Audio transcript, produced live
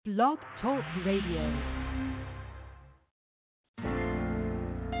Blog Talk Radio.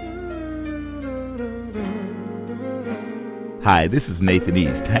 Hi, this is Nathan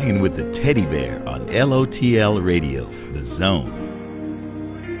East, hanging with the Teddy Bear on LOTL Radio, The Zone.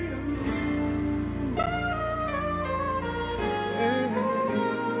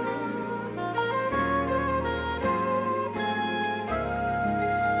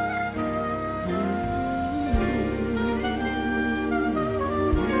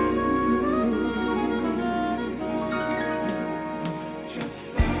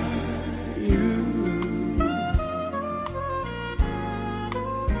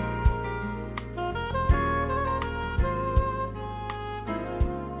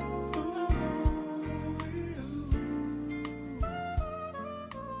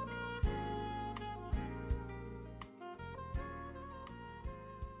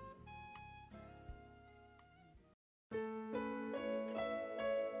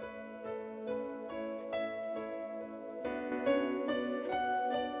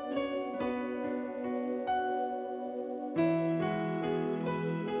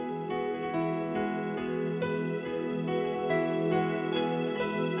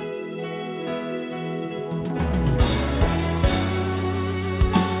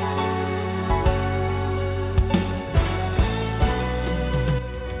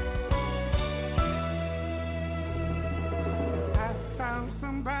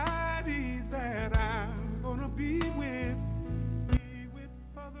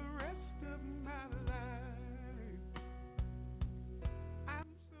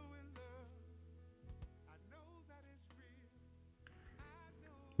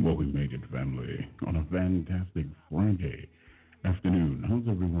 Well, we made it, family, on a fantastic Friday afternoon. How's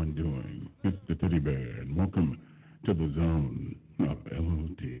everyone doing? It's the Teddy Bear, and welcome to the Zone of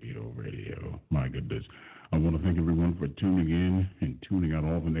LOTL Radio. My goodness. I want to thank everyone for tuning in and tuning out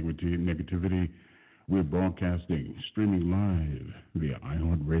all the negativity. We're broadcasting, streaming live via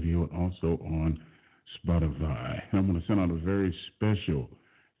iHeartRadio and also on Spotify. And I want to send out a very special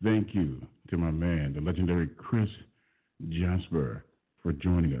thank you to my man, the legendary Chris Jasper, for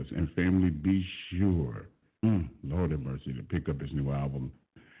joining us. And family, be sure, Lord have mercy, to pick up his new album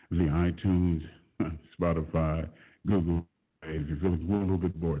via iTunes, Spotify, Google. If you feel a little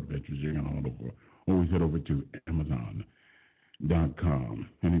bit bored, bet you're going all over. Always head over to Amazon.com.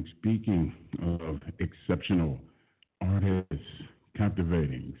 And in speaking of exceptional artists,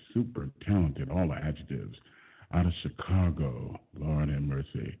 captivating, super talented, all the adjectives, out of Chicago, Lord have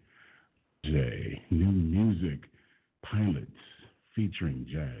mercy, LaJé, new music, pilots, featuring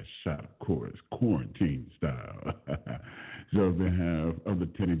jazz, shot, chorus, quarantine style. So on behalf of the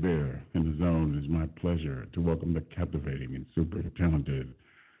Teddy Bear in the Zone, it is my pleasure to welcome the captivating and super talented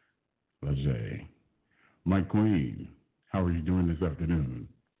LaJé. My queen, how are you doing this afternoon?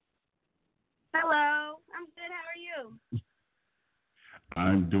 Hello, I'm good. How are you?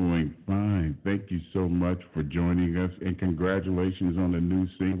 I'm doing fine. Thank you so much for joining us, and congratulations on the new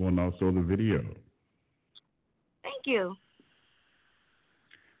single and also the video. Thank you.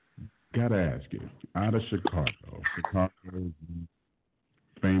 Gotta ask you, out of Chicago is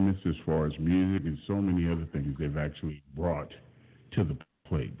famous as far as music and so many other things they've actually brought to the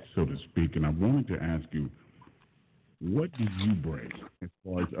plate, so to speak. And I wanted to ask you, what do you bring as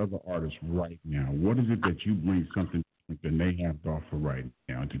far as other artists right now? What is it that you bring something different than they have to offer right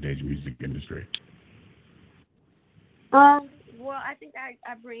now in today's music industry? Well, I think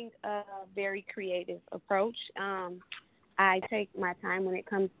I bring a very creative approach. I take my time when it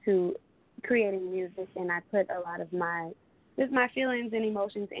comes to creating music, and I put a lot of my feelings and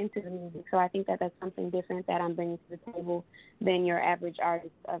emotions into the music. So I think that that's something different that I'm bringing to the table than your average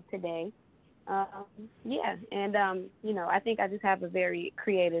artist of today. I think I just have a very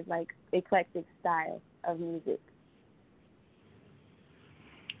creative, eclectic style of music.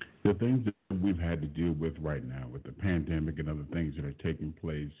 The things that we've had to deal with right now with the pandemic and other things that are taking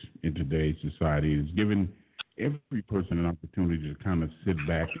place in today's society is giving every person an opportunity to kind of sit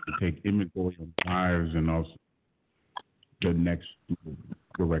back and take inventory of lives and also the next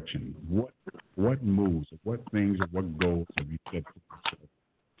direction. What moves, what things, or what goals have you set for yourself?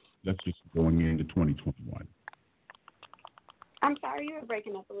 That's just going into 2021. I'm sorry, you were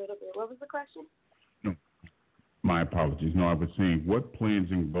breaking up a little bit. What was the question? No, my apologies. No, I was saying, what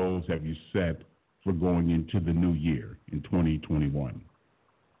plans and goals have you set for going into the new year in 2021?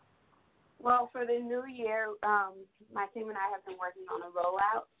 Well, for the new year, my team and I have been working on a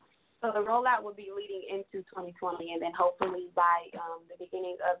rollout. So the rollout will be leading into 2020, and then hopefully by the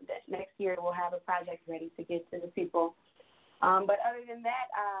beginning of the next year, we'll have a project ready to get to the people. But other than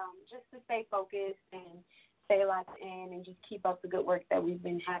that, just to stay focused and stay locked in and just keep up the good work that we've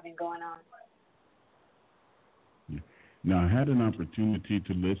been having going on. Yeah. Now, I had an opportunity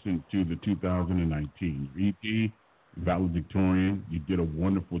to listen to the 2019 EP, Valedictorian. You did a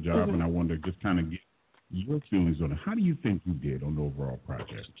wonderful job, and I wanted to just kind of get your feelings on it. How do you think you did on the overall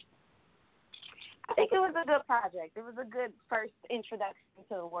project? I think it was a good project. It was a good first introduction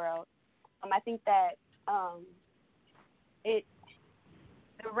to the world. I think that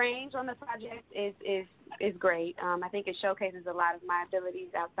the range on the project is great. I think it showcases a lot of my abilities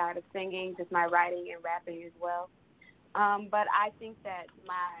outside of singing, just my writing and rapping as well. But I think that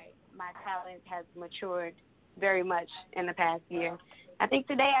my talent has matured very much in the past year. I think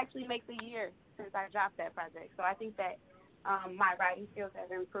today actually makes a year since I dropped that project. So I think that my writing skills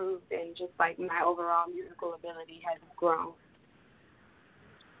have improved, and just like my overall musical ability has grown.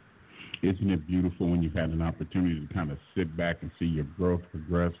 Isn't it beautiful when you've had an opportunity to kind of sit back and see your growth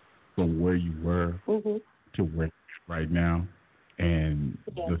progress from where you were to where you're right now? And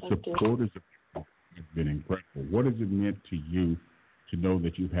the supporters have been incredible. What has it meant to you to know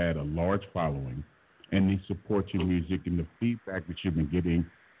that you've had a large following and they support your music, and the feedback that you've been getting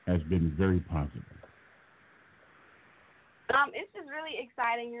has been very positive? It's just really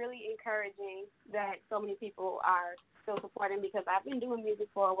exciting, really encouraging that so many people are still supporting, because I've been doing music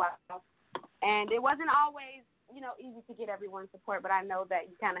for a while, and it wasn't always, easy to get everyone's support, but I know that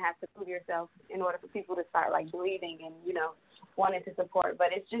you kind of have to prove yourself in order for people to start, believing and, wanting to support. But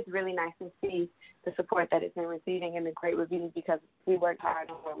it's just really nice to see the support that it's been receiving and the great reviews, because we work hard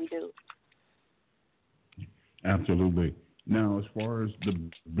on what we do. Absolutely. Now, as far as the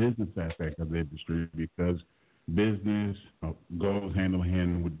business aspect of the industry, because business goes hand in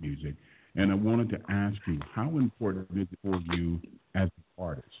hand with music, and I wanted to ask you, how important is it for you as an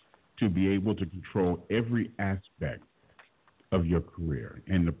artist to be able to control every aspect of your career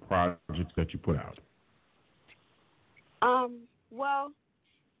and the projects that you put out? Well,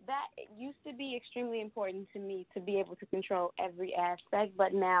 that used to be extremely important to me, to be able to control every aspect,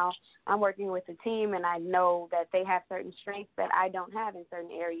 but now I'm working with a team, and I know that they have certain strengths that I don't have in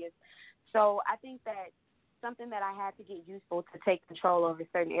certain areas. So I think that something that I had to get used to take control over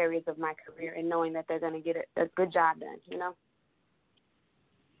certain areas of my career, and knowing that they're going to get a good job done,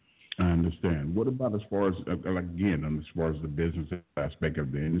 I understand. What about as far as, again, as far as the business aspect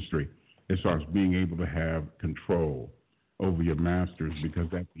of the industry, as far as being able to have control over your masters? Because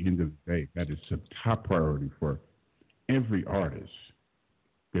at the end of the day, that is a top priority for every artist,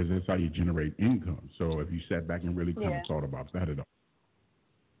 because that's how you generate income. So if you sat back and really kind of thought about that at all.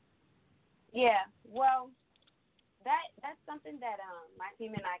 Yeah, well, that's something that my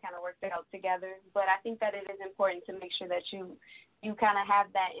team and I kind of worked out together. But I think that it is important to make sure that you kind of have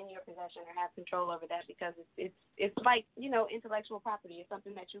that in your possession, or have control over that, because it's like, intellectual property. It's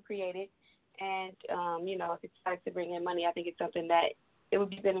something that you created, and if it starts to bring in money, I think it's something that it would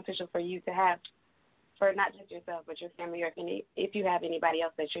be beneficial for you to have, for not just yourself but your family, or if you have anybody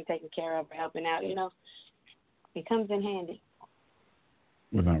else that you're taking care of or helping out. It comes in handy.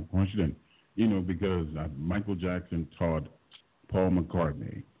 Without question. Because Michael Jackson taught Paul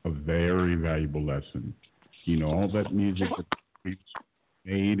McCartney a very valuable lesson. All that music that he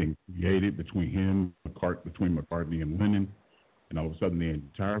made and created between McCartney and Lennon, and all of a sudden the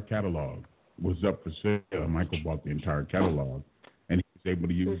entire catalog was up for sale. Michael bought the entire catalog, and he was able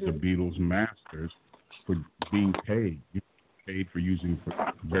to use the Beatles' masters for being paid. He was paid for using for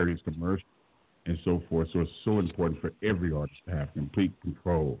various commercials and so forth. So it's so important for every artist to have complete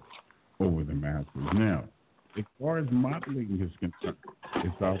control over the masters. Now, as far as modeling is concerned,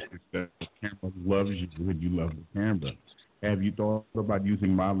 it's obvious that the camera loves you when you love the camera. Have you thought about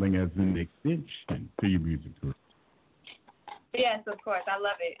using modeling as an extension to your music career? Yes, of course. I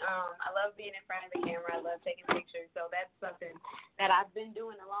love it. I love being in front of the camera. I love taking pictures. So that's something that I've been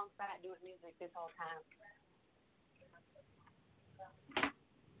doing alongside doing music this whole time.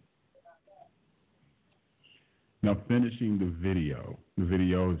 Now, finishing the video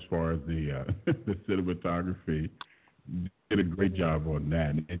as far as the cinematography, did a great job on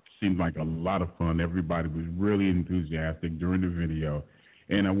that. It seemed like a lot of fun. Everybody was really enthusiastic during the video.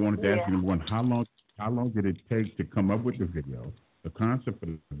 And I wanted to ask you, one, how long did it take to come up with the video, the concept of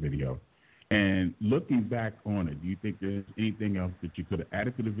the video? And looking back on it, do you think there's anything else that you could have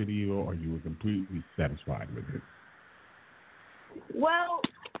added to the video, or you were completely satisfied with it? Well,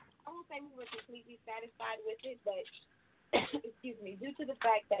 I won't say we were completely satisfied with it, but excuse me, due to the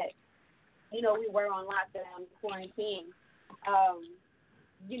fact that, we were on lockdown, quarantine,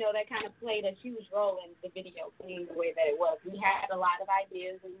 that kind of played a huge role in the video being the way that it was. We had a lot of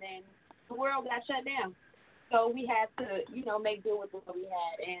ideas, and then the world got shut down. So we had to, make do with what we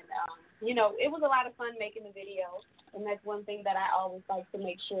had. And it was a lot of fun making the video. And that's one thing that I always like to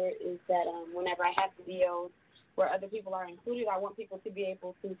make sure is that whenever I have videos where other people are included, I want people to be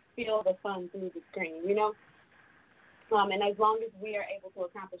able to feel the fun through the screen. And as long as we are able to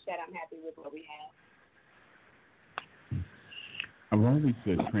accomplish that, I'm happy with what we have. I've always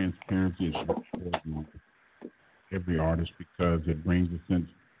said transparency is important to every artist because it brings a sense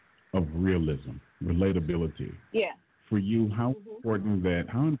of realism, relatability. Yeah. For you, how important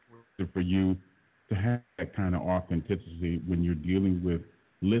for you to have that kind of authenticity when you're dealing with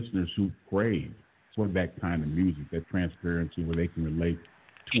listeners who crave for that kind of music, that transparency where they can relate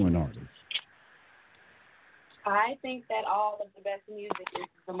to an artist? I think that all of the best music is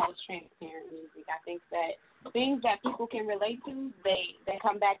the most transparent music. I think that things that people can relate to, they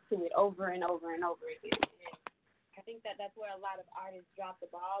come back to it over and over and over again. And I think that that's where a lot of artists drop the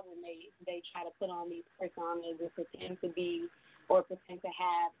ball when they try to put on these personas and pretend to be or pretend to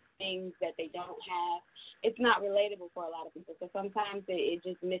have things that they don't have. It's not relatable for a lot of people, so sometimes it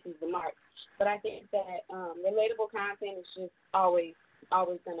just misses the mark. But I think that relatable content is just always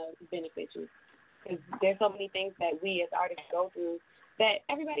going to benefit you. Because there's so many things that we as artists go through that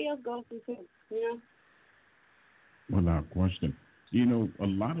everybody else goes through too, Without question. A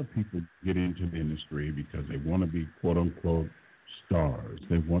lot of people get into the industry because they want to be quote-unquote stars.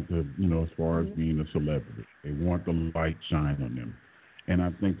 They want to, as far as being a celebrity, they want the light shine on them. And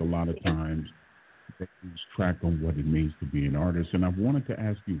I think a lot of times they lose track on what it means to be an artist. And I wanted to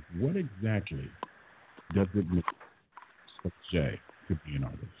ask you, what exactly does it mean for LaJé to be an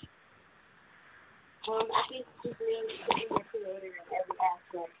artist? I think just really being a creator in every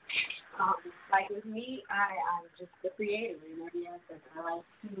aspect. Like with me, I'm just the creator in every aspect. I like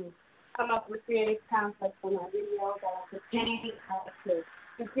to come up with creative concepts for my videos. I like to paint. I like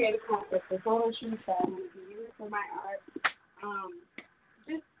to create concepts for photo shoots that I'm going to use for my art.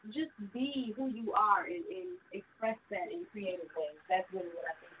 Just be who you are and express that in creative ways. That's really what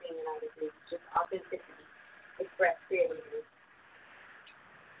I think being an artist is. Just authenticity, express creativity.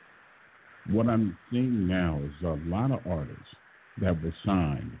 What I'm seeing now is a lot of artists that were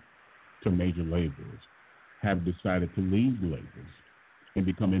signed to major labels have decided to leave labels and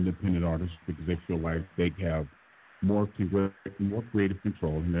become independent artists because they feel like they have more creative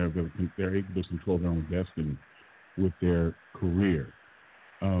control and they're able to control their own destiny with their career.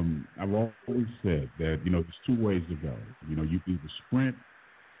 I've always said that, there's two ways to go. You can either sprint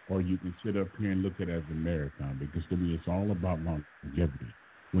or you can sit up here and look at it as a marathon because to me it's all about longevity.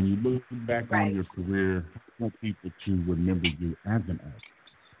 When you look back on your career, I want people to remember you as an artist.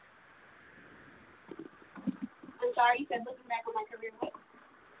 I'm sorry, you said looking back on my career, what?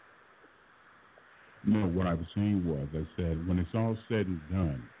 No, what I was saying was, I said, when it's all said and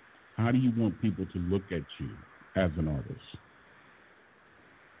done, how do you want people to look at you as an artist?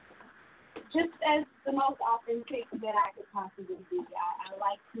 Just as the most authentic that I could possibly be. I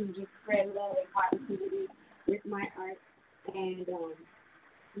like to just spread love and positivity with my art. And,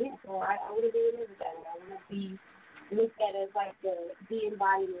 so I want to do it with that. I want to be looked at as like the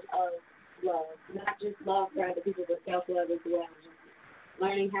embodiment of love, not just love for other people, but self-love as well. Just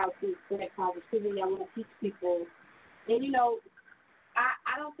learning how to spread positivity. I want to teach people. And,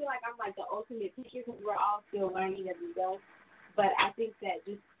 I don't feel like I'm like the ultimate teacher because we're all still learning as we go. But I think that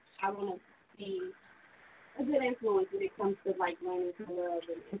I want to be a good influence when it comes to like learning to love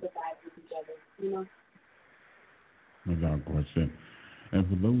and empathize with each other, Without question. And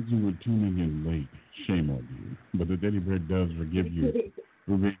for those who were tuning in late, shame on you. But the Teddy Bear does forgive you.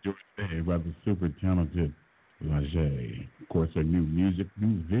 We're being joined today by the super talented LaJé. Of course, her new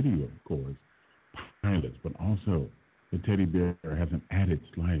video, of course, Pilots. But also, the Teddy Bear has an added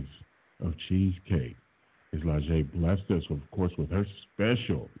slice of cheesecake. As LaJé blessed us, of course, with her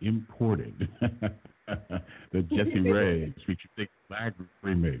special imported, the Jessie Ray Sweet You Think Black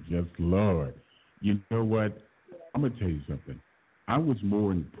remix. Yes, Lord. You know what? I'm going to tell you something. I was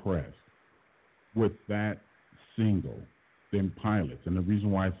more impressed with that single than Pilots. And the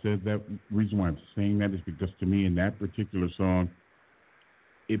reason why I'm saying that is because to me in that particular song,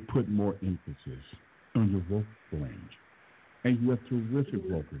 it put more emphasis on your vocal range. And you have terrific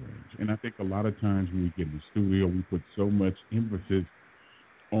vocal range. And I think a lot of times when we get in the studio, we put so much emphasis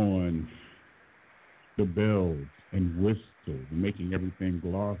on the bells and whistles and making everything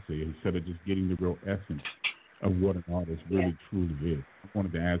glossy instead of just getting the real essence of what an artist really truly is. I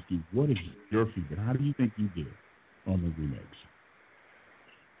wanted to ask you, what is your feedback? How do you think you did on the remix?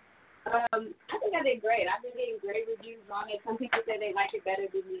 I think I did great. I've been getting great reviews on it. Some people say they like it better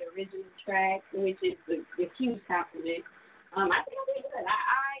than the original track, which is a huge compliment. I think I did good.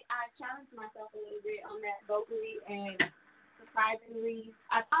 I challenged myself a little bit on that vocally, and surprisingly,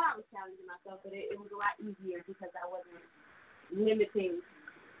 I thought I was challenging myself, but it was a lot easier because I wasn't limiting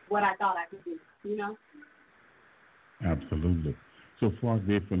what I thought I could do, you know? Absolutely. So far,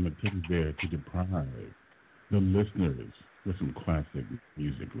 they're from the Teddy Bear to deprive the listeners with some classic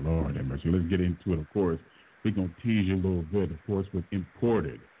music. Lord have mercy. Let's get into it, of course. We're going to tease you a little bit, of course, with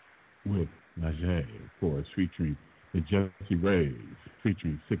Imported with LaJé, of course, featuring the Jesse Rays,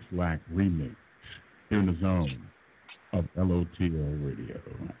 featuring 6 Lack remix here in the zone of LOTL Radio.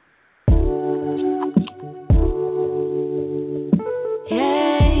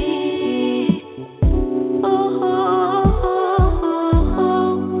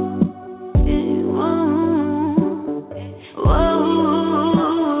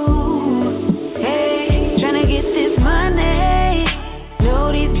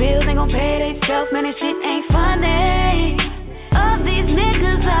 Man, this shit ain't funny. Of these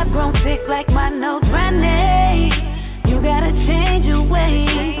niggas, I've grown sick like my nose running. You gotta change your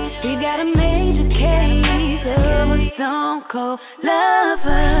ways. We got a major case of a stone cold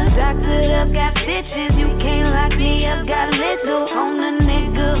lover. Doctored up, got stitches. You can't lock me up, got little on a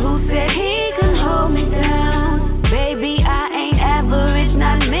nigga who said he could hold me down. Baby, I ain't average,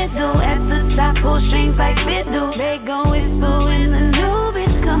 not middle. At the top, pull strings like fiddle. They gon' whisper when the new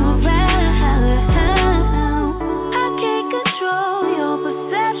bitch come around.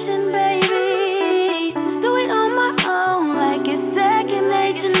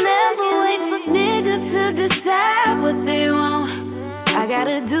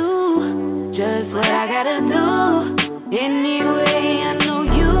 Gotta do just what I gotta do. Anyway, I know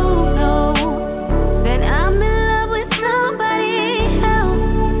you know that I'm in love with somebody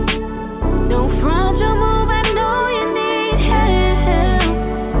else. Don't front your move, I know you need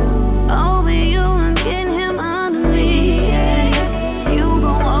help. Over you and get him under me, yeah. You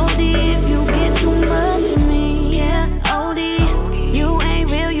gon' OD if you get too much of me, yeah. OD, you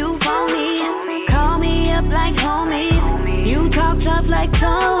ain't real, you phony. Call me up like homies. You talk tough like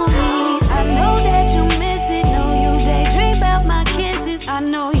Tony. I know that you miss it. Know you daydream about my kisses. I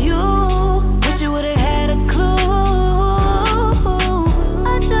know you wish you would've had a clue.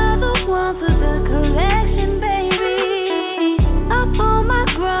 Another one for the collection, baby. Up on my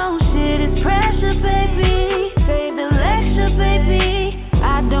grown shit is pressure, baby. Save the lecture, baby.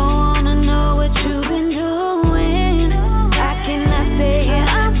 I don't wanna know what you've been doing. I cannot stay here.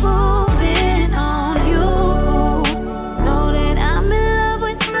 I'm moving on you.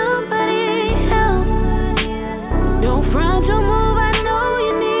 Front your move, I know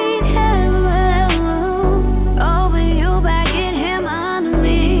you need help. Over you, back at him under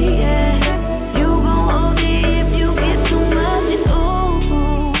me, yeah. You gon' OD if you get too much,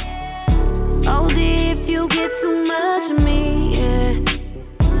 ooh. OD if you get too much of me,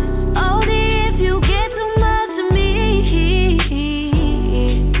 yeah. OD if you get too much of me.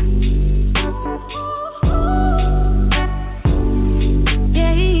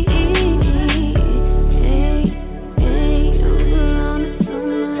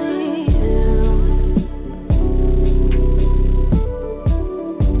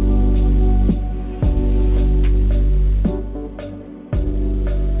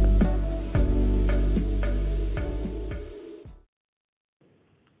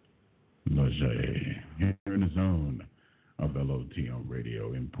 LaJé, here in the zone of LOTL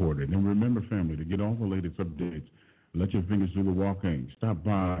Radio, Imported. And remember, family, to get all the latest updates, let your fingers do the walking. Stop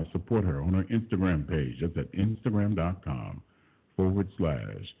by, support her on her Instagram page. That's at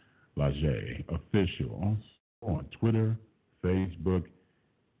Instagram.com/LaJé Official. Also on Twitter, Facebook,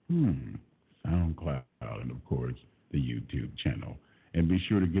 SoundCloud, and of course, the YouTube channel. And be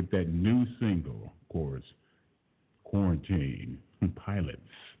sure to get that new single, of course, Quarantine Pilots.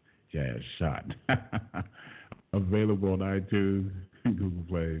 Jazz Shot. Available on iTunes, Google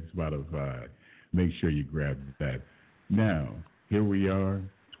Play, Spotify. Make sure you grab that. Now, here we are,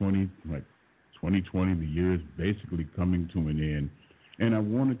 2020, the year is basically coming to an end. And I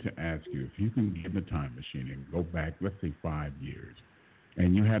wanted to ask you, if you can get in a time machine and go back, let's say 5 years,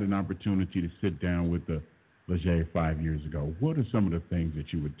 and you had an opportunity to sit down with the LaJé 5 years ago, what are some of the things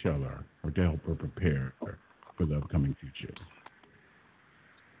that you would tell her or to help her prepare for the upcoming future?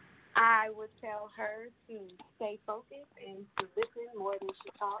 I would tell her to stay focused and to listen more than she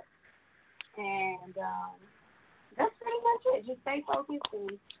talks. And that's pretty much it. Just stay focused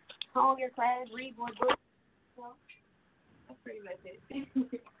and hone your class, read more books. So that's pretty much it.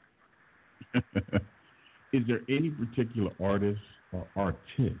 Is there any particular artist or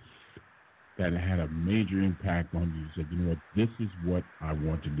artist that had a major impact on you? Said, you know what, this is what I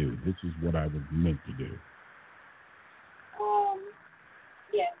want to do. This is what I was meant to do.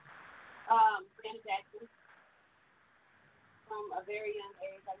 Yes. Jackson. a very young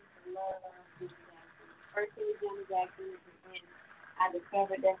age, I used to love Janet Jackson. First it was Janet Jackson, and then I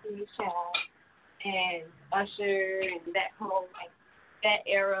discovered Destiny's Child and Usher and that whole that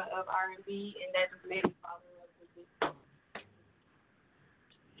era of R&B, and that just made me fall in love with it.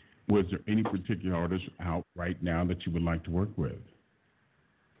 Was there any particular artist out right now that you would like to work with?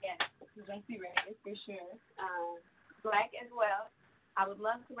 Yes, Jesse Reyes for sure. Black as well. I would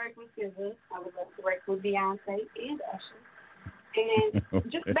love to work with SZA. I would love to work with Beyonce and Usher. And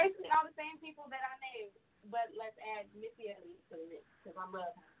just basically all the same people that I named, but let's add Missy Elliott to the mix because I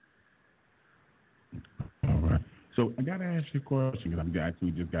love her. All right. So I got to ask you a question because I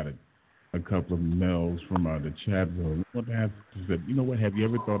actually just got a couple of mails from the chat room. I want to ask you, you know what, have you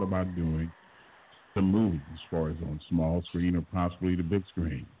ever thought about doing some movies as far as on small screen or possibly the big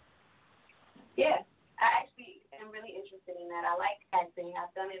screen? Yes, I actually am really interested in that. I like acting.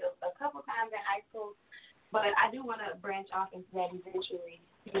 I've done it a couple times in high school, but I do want to branch off into that eventually,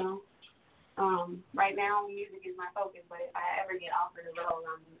 you know. Right now, music is my focus, but if I ever get offered a role,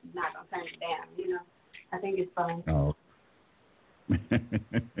 I'm not going to turn it down, you know. I think it's fun. Oh.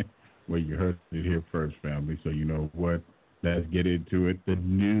 Well, you heard it here first, family, so you know what? Let's get into it. The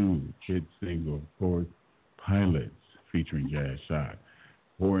new hit single, of course, Pilots, featuring Jaas Shot,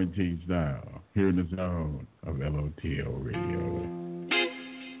 Quarantine Style, here in the zone of LOTL Radio.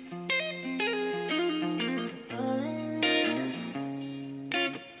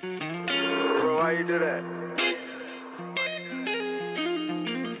 Why you do that?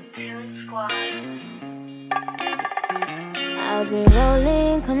 I've been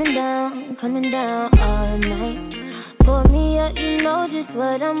rolling, coming down all night. Pour me up, you know just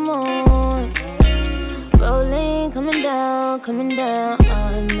what I'm on. Rolling, coming down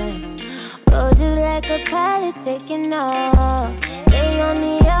all night. Roll just like a pilot taking off. Stay on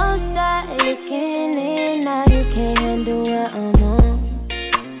the outside looking in, now you can't handle what I'm on.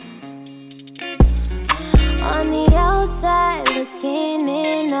 On the outside looking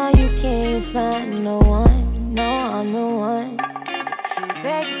in, now you can't find no one. No, I'm the one.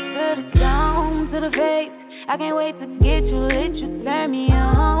 Back to the zone, to the face. I can't wait to get you lit, you turn me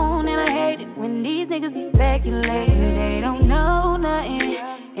on. And I hate it when these niggas be speculating. They don't know nothing,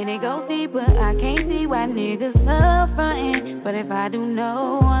 and they go see, but I can't see why niggas love frontin'. But if I do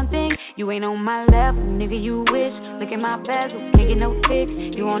know one thing, you ain't on my level, nigga, you wish. Look at my bezel, can't get no tick.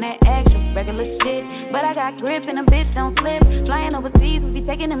 You on that extra, regular shit. But I got grip and a bitch don't slip. Flying overseas, we be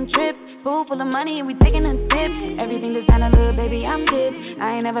taking them trips. Pool full of money and we taking them tips. Everything designer, little baby, I'm good.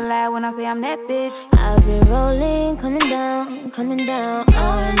 I ain't never lie when I say I'm that bitch. I've been rolling, coming down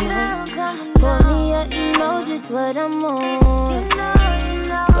all night. Pour me up, you know just what I'm on.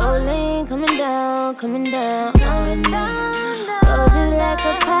 Rolling, coming down all night. Roll just like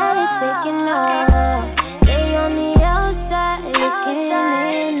a pilot taking off. Stay on the outside looking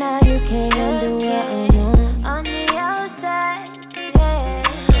in, now you can't handle what I'm on. On the outside,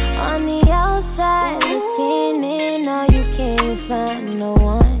 yeah. On the outside looking in, now you can't find no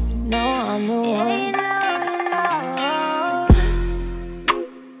one. No, I'm the one.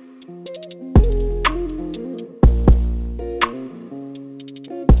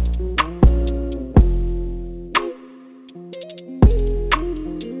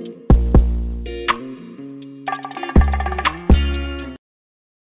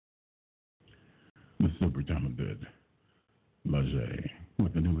 The super talented LaJé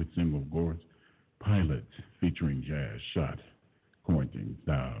with the new hit single, of course, Pilots, featuring Jaas Shot, Quarantine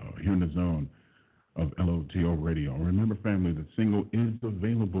Style, here in the zone of LOTL Radio. Remember, family, the single is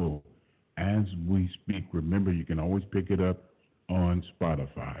available as we speak. Remember, you can always pick it up on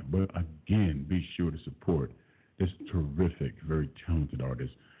Spotify. But again, be sure to support this terrific, very talented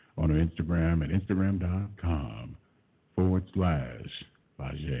artist on her Instagram at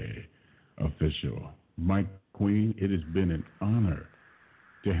instagram.com/LaJé Official. Mike Queen, it has been an honor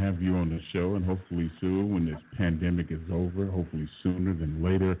to have you on the show, and hopefully soon, when this pandemic is over, hopefully sooner than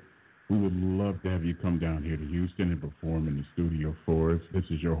later, we would love to have you come down here to Houston and perform in the studio for us. This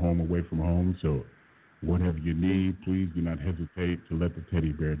is your home away from home, so whatever you need, please do not hesitate to let the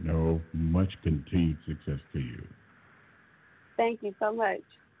teddy bear know. Much continued success to you. Thank you so much.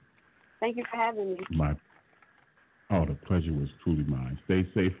 Thank you for having me. The pleasure was truly mine. Stay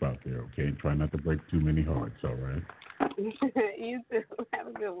safe out there, okay? And try not to break too many hearts, all right? You too. Have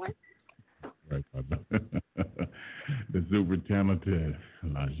a good one. Right, the super talented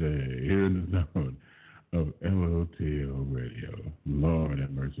LaJé here in the zone of LOTL Radio. Lord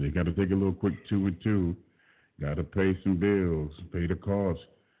have mercy. Got to take a little quick 2 and 2. Got to pay some bills, pay the cost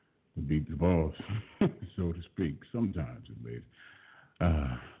to beat the boss, so to speak. Sometimes at least.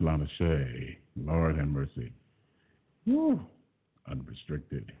 LaJé, Lord have mercy. Woo.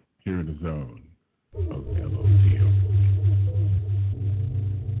 Unrestricted, here in the zone of LOTL.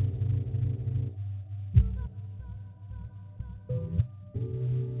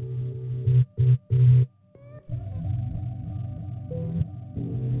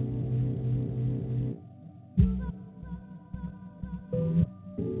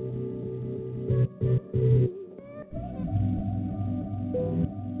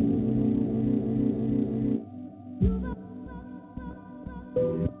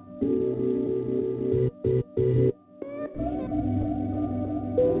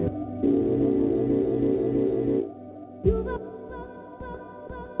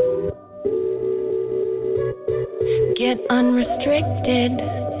 Get unrestricted,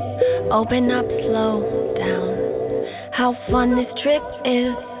 open up, slow down. How fun this trip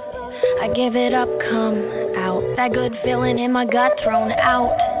is, I give it up, come out. That good feeling in my gut thrown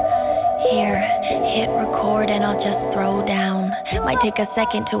out. Here, hit record and I'll just throw down. Might take a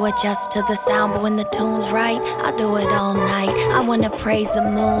second to adjust to the sound, but when the tune's right, I'll do it all night. I wanna praise the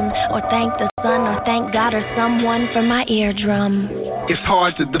moon, or thank the sun, or thank God or someone for my eardrum. It's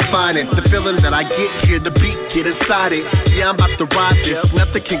hard to define it, the feeling that I get here, the beat get inside it. Yeah, I'm about to ride this,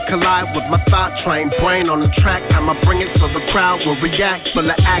 nothing can collide with my thought train. Brain on the track, time I bring it so the crowd will react. Full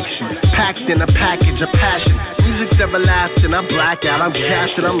of action, packed in a package of passion. Music's everlasting, I'm black out, I'm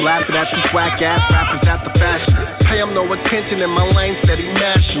cashing, I'm laughing at these whack ass rappers at the fashion. Pay them no attention in my lane, steady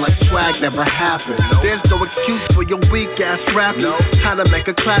mashing like swag never happened. There's no excuse for your weak ass rapping. Time to make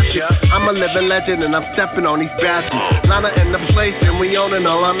a classic. I'm a living legend and I'm stepping on these bastards. Lana in the place and we owning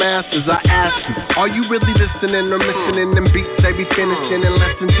all our masters. I ask you, are you really listening or missing in them beats? They be finishing in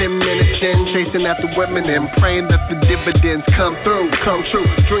less than 10 minutes in. Chasing after women and praying that the dividends come through, come true.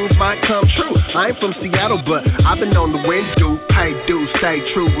 Dreams might come true. I ain't from Seattle, but I've been on the wind, do, pay, do, stay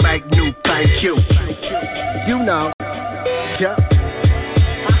true, make new, thank you. You know, yeah.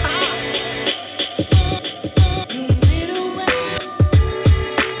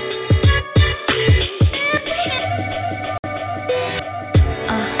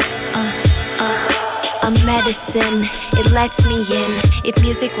 Medicine, it lets me in. If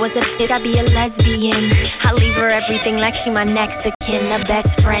music was a fit, I'd be a lesbian. I leave her everything like she my next of kin, a best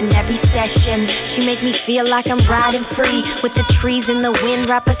friend every session. She make me feel like I'm riding free with the trees and the wind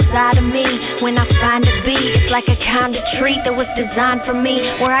right beside of me. When I find a beat, it's like a kind of treat that was designed for me,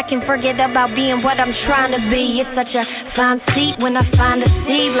 where I can forget about being what I'm trying to be. It's such a fine seat when I find a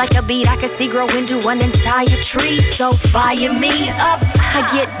seed, like a beat I can see grow into an entire tree. So fire me up, I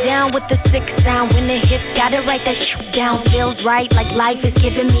get down with the sick sound when the hits got it right, that shoot down feels right, like life is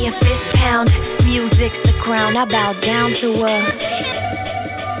giving me a fist pound. Music's the crown, I bow down to her.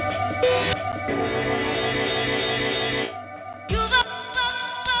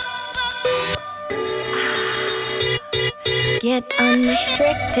 Get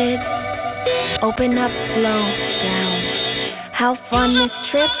unrestricted, open up, slow down. How fun this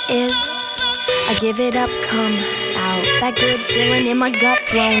trip is, I give it up, come out. That good feeling in my gut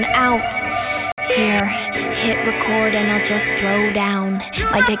thrown out. Here, hit record and I'll just throw down.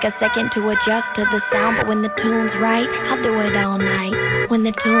 Might take a second to adjust to the sound, but when the tune's right, I'll do it all night. When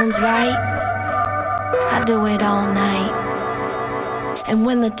the tune's right, I do it all night. And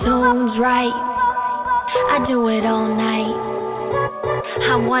when the tune's right, I do it all night.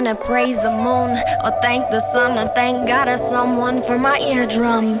 I wanna praise the moon, or thank the sun, or thank God or someone for my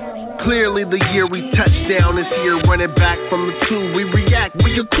eardrum. Clearly the year we touched down is here, running back from the two. We react,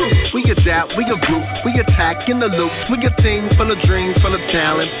 we a crew, we adapt, we a group, we attack in the loops. We a team full of dreams, full of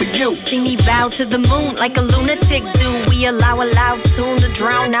talent for you. See me bow to the moon like a lunatic do. We allow a loud tune to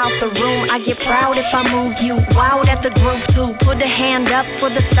drown out the room. I get proud if I move you, wild at the group too. Put a hand up for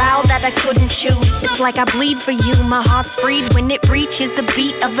the style that I couldn't choose. It's like I bleed for you, my heart's freed when it reaches the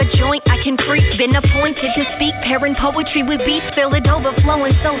beat of a joint I can freak. Been appointed to speak, pairing poetry with beats, feel it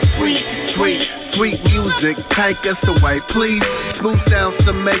overflowing so sweet. Sweet, sweet music, take us away, please. Smooth sounds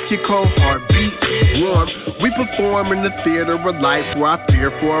to make your cold heart beat warm. We perform in the theater of life where I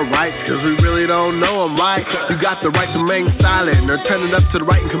fear for our rights, cause we really don't know them right. You got the right to remain silent or turn it up to the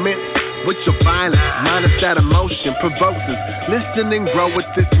right and commence with your violence. Minus that emotion provokes us. Listen and grow with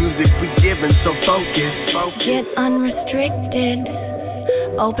this music we giving, so focus. Get unrestricted,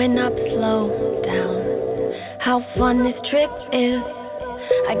 open up, slow down. How fun this trip is,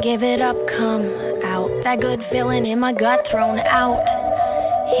 I give it up, come out. That good feeling in my gut thrown out.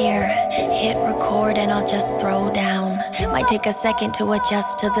 Here, hit record and I'll just throw down. Might take a second to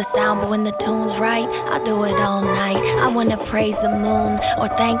adjust to the sound, but when the tune's right, I'll do it all night. I wanna praise the moon, or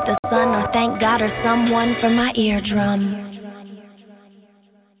thank the sun, or thank God or someone for my eardrum.